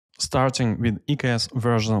Starting with EKS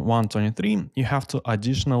version 1.23, you have to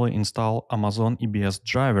additionally install Amazon EBS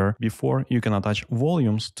driver before you can attach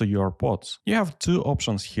volumes to your pods. You have two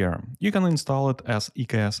options here. You can install it as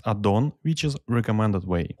EKS add-on, which is recommended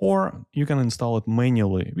way, or you can install it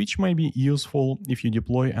manually, which may be useful if you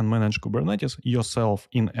deploy and manage Kubernetes yourself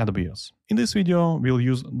in AWS. In this video, we'll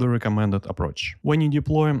use the recommended approach. When you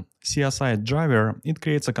deploy CSI driver, it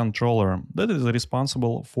creates a controller that is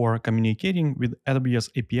responsible for communicating with AWS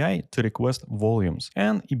API to request volumes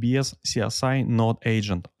and EBS CSI node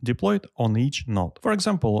agent deployed on each node. For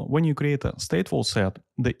example, when you create a stateful set,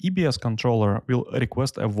 the EBS controller will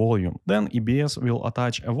request a volume. Then EBS will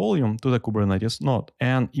attach a volume to the Kubernetes node,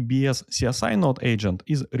 and EBS CSI node agent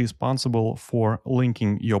is responsible for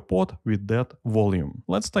linking your pod with that volume.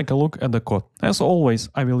 Let's take a look at the code. As always,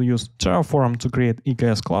 I will use Terraform to create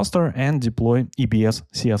EKS cluster and deploy EBS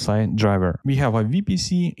CSI driver. We have a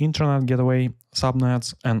VPC, internet gateway,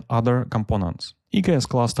 subnets, and other components. EKS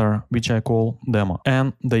cluster, which I call demo,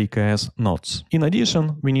 and the EKS nodes. In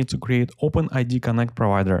addition, we need to create OpenID Connect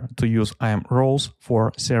provider to use IAM roles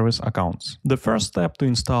for service accounts. The first step to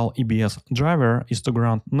install EBS driver is to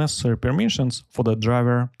grant necessary permissions for the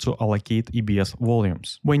driver to allocate EBS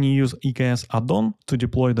volumes. When you use EKS add-on to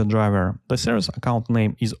deploy the driver, the service account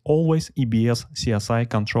name is always EBS CSI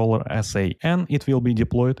controller SA, and it will be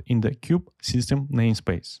deployed in the kube system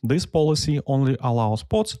namespace. This policy only allows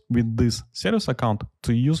pods with this service account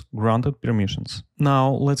to use granted permissions.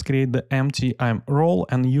 Now let's create the empty IAM role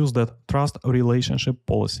and use that trust relationship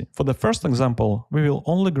policy. For the first example, we will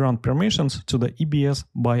only grant permissions to the EBS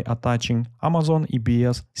by attaching Amazon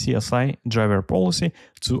EBS CSI driver policy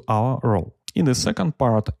to our role. In the second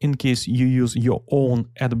part, in case you use your own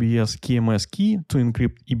AWS KMS key to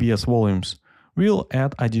encrypt EBS volumes, we'll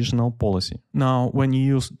add additional policy. Now, when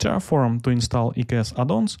you use Terraform to install EKS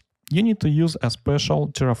add-ons, you need to use a special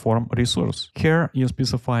Terraform resource. Here you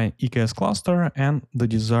specify EKS cluster and the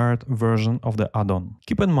desired version of the add-on.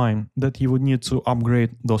 Keep in mind that you would need to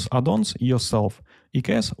upgrade those add-ons yourself.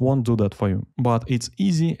 EKS won't do that for you, but it's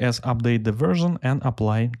easy as update the version and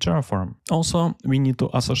apply Terraform. Also, we need to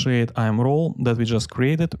associate IAM role that we just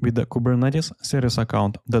created with the Kubernetes service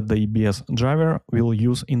account that the EBS driver will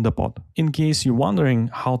use in the pod. In case you're wondering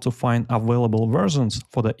how to find available versions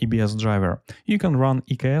for the EBS driver, you can run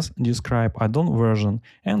EKS describe add-on version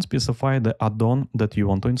and specify the add-on that you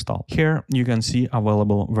want to install. Here you can see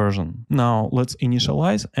available version. Now let's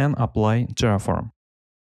initialize and apply Terraform.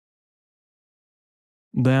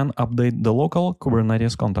 Then update the local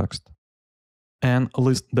Kubernetes context and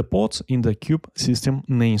list the pods in the kube system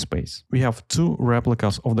namespace. We have two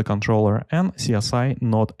replicas of the controller and CSI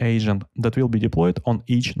node agent that will be deployed on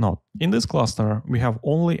each node. In this cluster, we have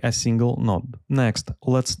only a single node. Next,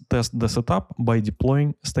 let's test the setup by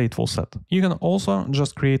deploying stateful set. You can also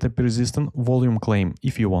just create a persistent volume claim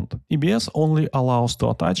if you want. EBS only allows to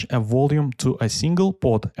attach a volume to a single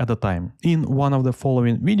pod at a time. In one of the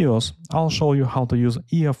following videos, I'll show you how to use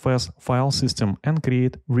EFS file system and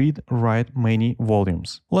create read-write many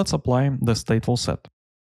volumes. Let's apply the stateful set.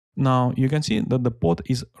 Now you can see that the pod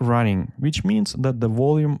is running, which means that the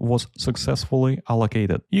volume was successfully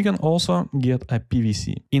allocated. You can also get a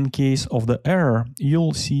PVC. In case of the error,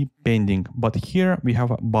 you'll see pending, but here we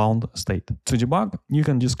have a bound state. To debug, you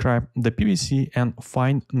can describe the PVC and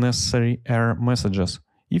find necessary error messages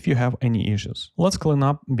if you have any issues. Let's clean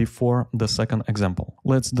up before the second example.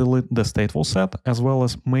 Let's delete the stateful set as well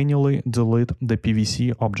as manually delete the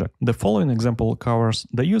PVC object. The following example covers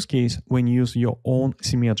the use case when you use your own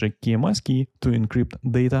symmetric KMS key to encrypt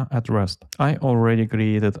data at rest. I already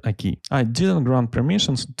created a key. I didn't grant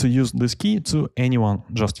permissions to use this key to anyone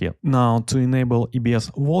just yet. Now to enable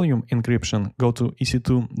EBS volume encryption, go to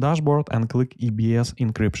EC2 dashboard and click EBS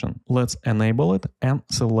encryption. Let's enable it and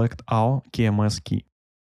select our KMS key.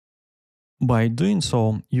 By doing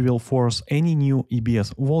so, you will force any new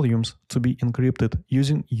EBS volumes to be encrypted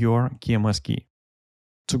using your KMS key.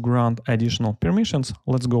 To grant additional permissions,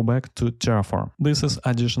 let's go back to Terraform. This is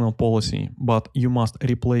additional policy, but you must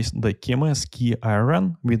replace the KMS key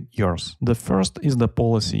IRN with yours. The first is the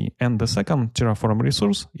policy, and the second Terraform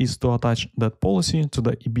resource is to attach that policy to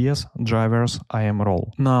the EBS driver's IAM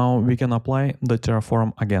role. Now we can apply the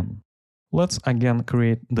Terraform again. Let's again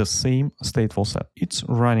create the same stateful set. It's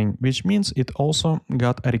running, which means it also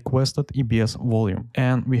got a requested EBS volume,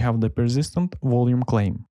 and we have the persistent volume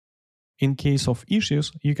claim. In case of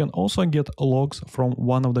issues, you can also get logs from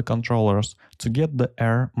one of the controllers to get the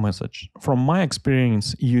error message. From my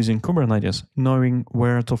experience using Kubernetes, knowing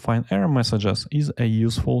where to find error messages is a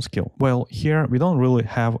useful skill. Well, here we don't really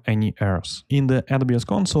have any errors. In the AWS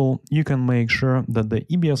console, you can make sure that the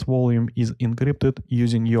EBS volume is encrypted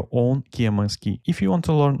using your own KMS key. If you want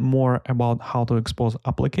to learn more about how to expose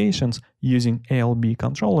applications using ALB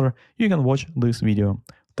controller, you can watch this video.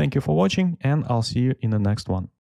 Thank you for watching, and I'll see you in the next one.